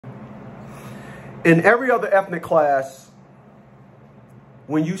In every other ethnic class,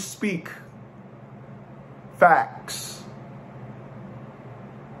 when you speak facts,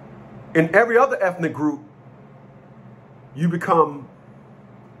 in every other ethnic group, you become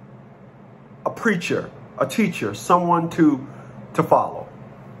a preacher, a teacher, someone to follow.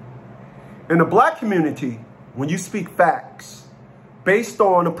 In the black community, when you speak facts based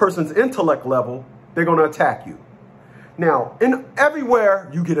on a person's intellect level, they're going to attack you. Now, in everywhere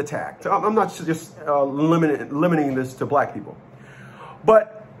you get attacked. I'm not just limiting this to black people.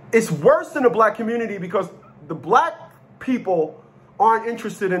 But it's worse in the black community because the black people aren't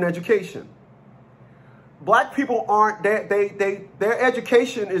interested in education. Black people aren't, their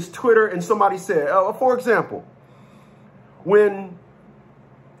education is Twitter and somebody said. For example, when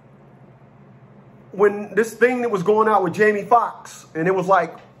this thing that was going out with Jamie Foxx, and it was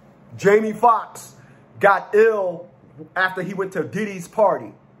like Jamie Foxx got ill after he went to Diddy's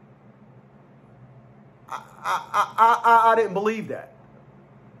party. I didn't believe that.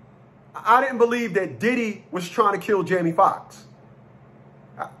 I didn't believe that Diddy was trying to kill Jamie Foxx.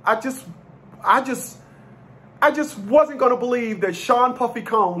 I just wasn't going to believe that Sean Puffy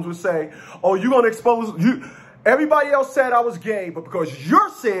Combs would say, oh, you're going to expose you. Everybody else said I was gay, but because you're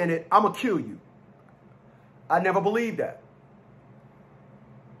saying it, I'm going to kill you. I never believed that.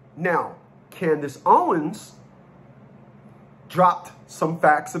 Now, Candace Owens dropped some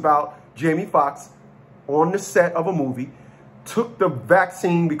facts about Jamie Foxx on the set of a movie, took the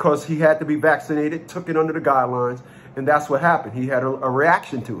vaccine because he had to be vaccinated, took it under the guidelines, and that's what happened. He had a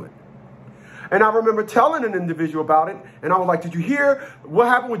reaction to it. And I remember telling an individual about it, and I was like, did you hear what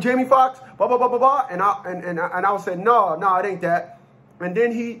happened with Jamie Foxx? Blah, blah, blah, blah, blah. And I was saying, no, it ain't that. And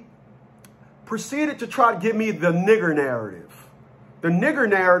then he proceeded to try to give me the nigger narrative. The nigger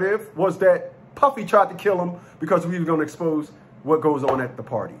narrative was that Puffy tried to kill him because we were going to expose what goes on at the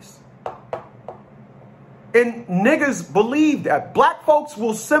parties. And niggas believe that. Black folks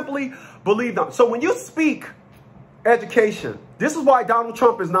will simply believe that. So when you speak education, this is why Donald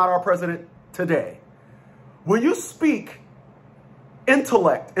Trump is not our president today. When you speak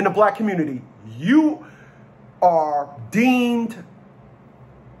intellect in the black community, you are deemed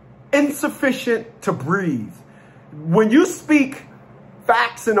insufficient to breathe. When you speak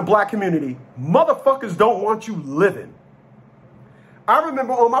facts in the black community, motherfuckers don't want you living. I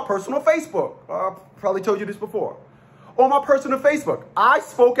remember on my personal Facebook, I probably told you this before, on my personal Facebook, I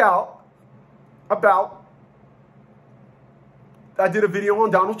spoke out about, I did a video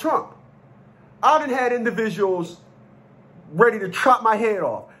on Donald Trump. I done had individuals ready to chop my head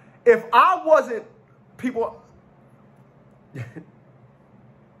off. If I wasn't, people, if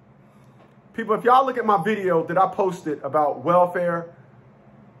y'all look at my video that I posted about welfare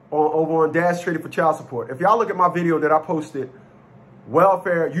over on Dad's Traded for Child Support, if y'all look at my video that I posted,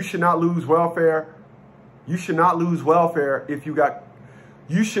 welfare, you should not lose welfare. You should not lose welfare if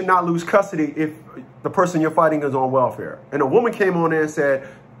you should not lose custody if the person you're fighting is on welfare. And a woman came on there and said,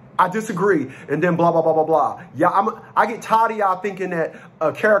 I disagree. And then blah, blah, blah, blah, blah. Yeah, I get tired of y'all thinking that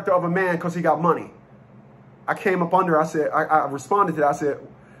a character of a man because he got money. I came up under, I responded to that.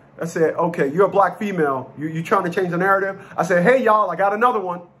 I said, okay, you're a black female. You trying to change the narrative? I said, hey, y'all, I got another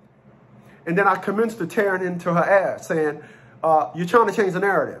one. And then I commenced to tearing into her ass saying, you're trying to change the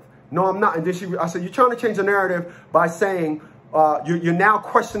narrative. No, I'm not. And then I said, you're trying to change the narrative by saying you're now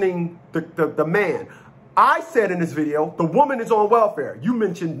questioning the man. I said in this video, the woman is on welfare. You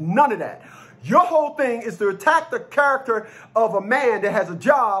mentioned none of that. Your whole thing is to attack the character of a man that has a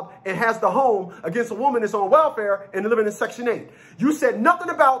job and has the home against a woman that's on welfare and living in Section 8. You said nothing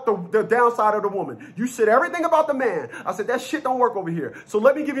about the downside of the woman. You said everything about the man. I said, that shit don't work over here. So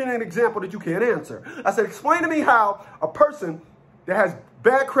let me give you an example that you can't answer. I said, explain to me how a person that has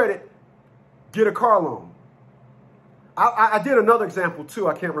bad credit get a car loan. I did another example too.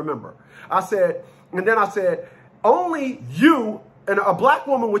 I can't remember. I said, only you and a black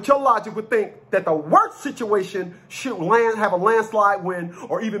woman with your logic would think that the worst situation should have a landslide win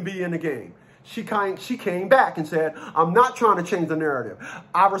or even be in the game. She came back and said, I'm not trying to change the narrative.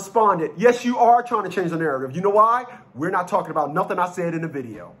 I responded, yes, you are trying to change the narrative. You know why? We're not talking about nothing I said in the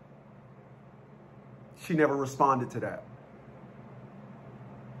video. She never responded to that.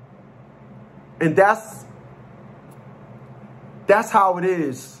 And that's how it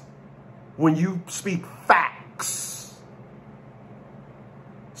is when you speak facts.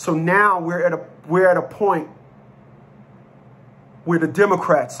 So now we're at a point where the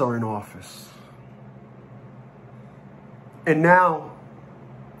Democrats are in office. And now,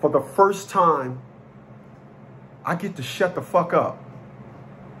 for the first time, I get to shut the fuck up.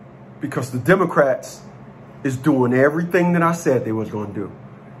 Because the Democrats is doing everything that I said they was going to do.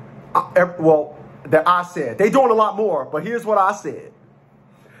 Well, that I said. They're doing a lot more, but here's what I said.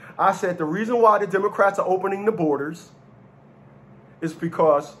 I said the reason why the Democrats are opening the borders is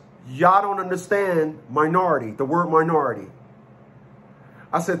because y'all don't understand minority, the word minority.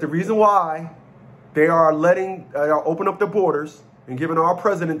 I said the reason why they are open up the borders and giving our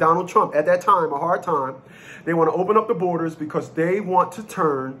president, Donald Trump, at that time, a hard time. They want to open up the borders because they want to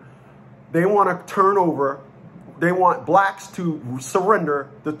turn over, they want blacks to surrender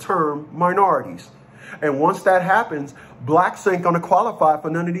the term minorities. And once that happens, blacks ain't going to qualify for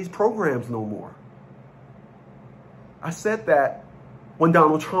none of these programs no more. I said that when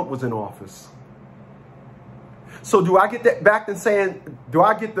Donald Trump was in office. So do I get that back and saying, do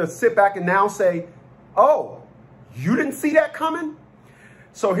I get to sit back and now say, oh, you didn't see that coming?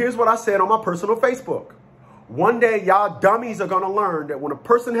 So here's what I said on my personal Facebook. One day, y'all dummies are going to learn that when a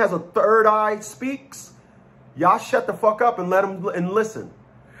person has a third eye speaks, y'all shut the fuck up and let them and listen.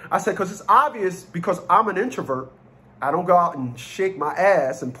 I said, because it's obvious, because I'm an introvert. I don't go out and shake my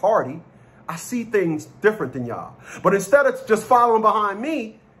ass and party. I see things different than y'all. But instead of just following behind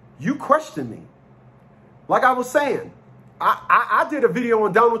me, you question me. Like I was saying, I did a video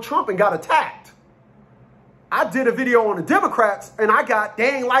on Donald Trump and got attacked. I did a video on the Democrats and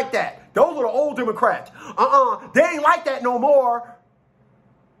they ain't like that. Those are the old Democrats. They ain't like that no more.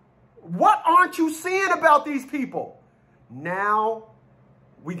 What aren't you seeing about these people? Now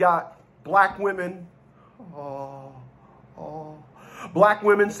we got black women. Black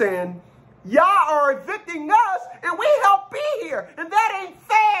women saying, y'all are evicting us and we help be here. And that ain't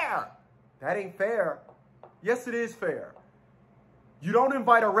fair. That ain't fair. Yes, it is fair. You don't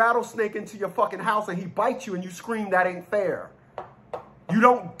invite a rattlesnake into your fucking house and he bites you and you scream, that ain't fair. You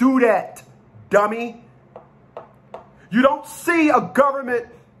don't do that, dummy. You don't see a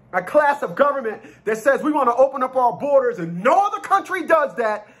class of government that says we want to open up our borders and no other country does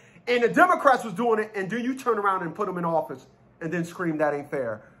that. And the Democrats was doing it. And then you turn around and put them in office and then scream, that ain't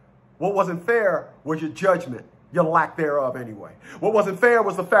fair. What wasn't fair was your judgment. Your lack thereof anyway. What wasn't fair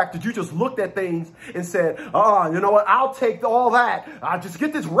was the fact that you just looked at things and said, you know what, I'll take all that. I'll just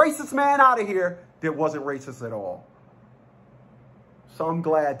get this racist man out of here. That wasn't racist at all. So I'm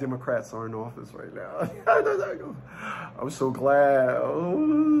glad Democrats are in office right now. I'm so glad.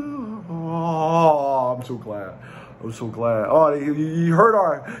 Oh, I'm so glad. I'm so glad. Oh, you heard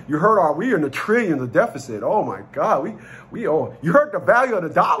our, we in the trillions of deficit. Oh my God. You heard the value of the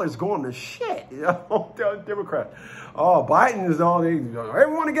dollar is going to shit. You know, Democrats. Oh, Biden is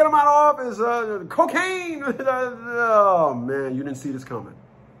everyone want to get him out of office. Cocaine. Oh man, you didn't see this coming.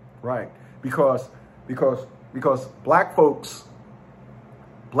 Right. Because black folks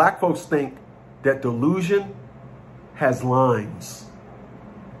think that delusion has lines.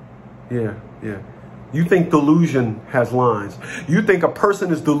 Yeah. You think delusion has lines. You think a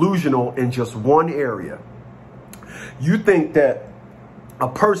person is delusional in just one area. You think that a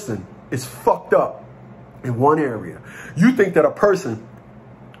person is fucked up in one area. You think that a person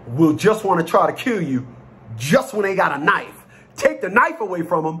will just want to try to kill you just when they got a knife. Take the knife away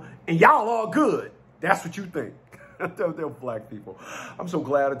from them and y'all all good. That's what you think. They're black people. I'm so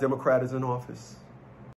glad a Democrat is in office.